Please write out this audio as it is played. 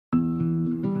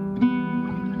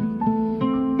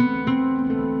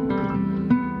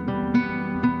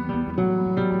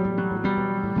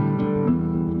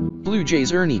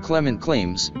Jays Ernie Clement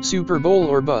claims, Super Bowl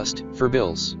or bust, for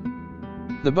Bills.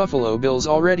 The Buffalo Bills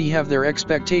already have their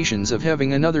expectations of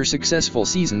having another successful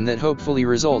season that hopefully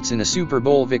results in a Super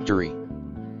Bowl victory.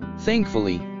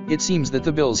 Thankfully, it seems that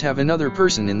the Bills have another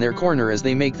person in their corner as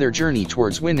they make their journey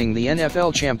towards winning the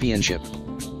NFL championship.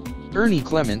 Ernie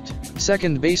Clement,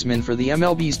 second baseman for the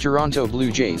MLB's Toronto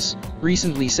Blue Jays,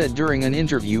 recently said during an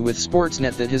interview with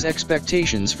Sportsnet that his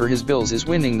expectations for his Bills is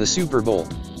winning the Super Bowl.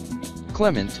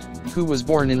 Clement, who was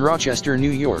born in Rochester,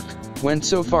 New York, went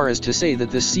so far as to say that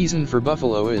this season for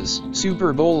Buffalo is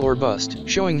Super Bowl or bust,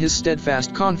 showing his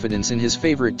steadfast confidence in his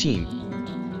favorite team.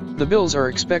 The Bills are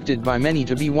expected by many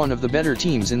to be one of the better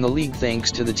teams in the league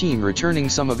thanks to the team returning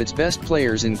some of its best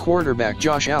players in quarterback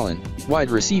Josh Allen, wide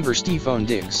receiver Stefon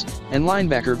Diggs, and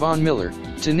linebacker Von Miller,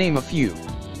 to name a few.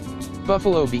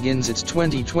 Buffalo begins its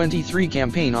 2023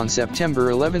 campaign on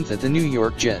September 11 at the New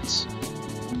York Jets.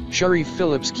 Sharif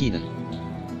Phillips Keaton.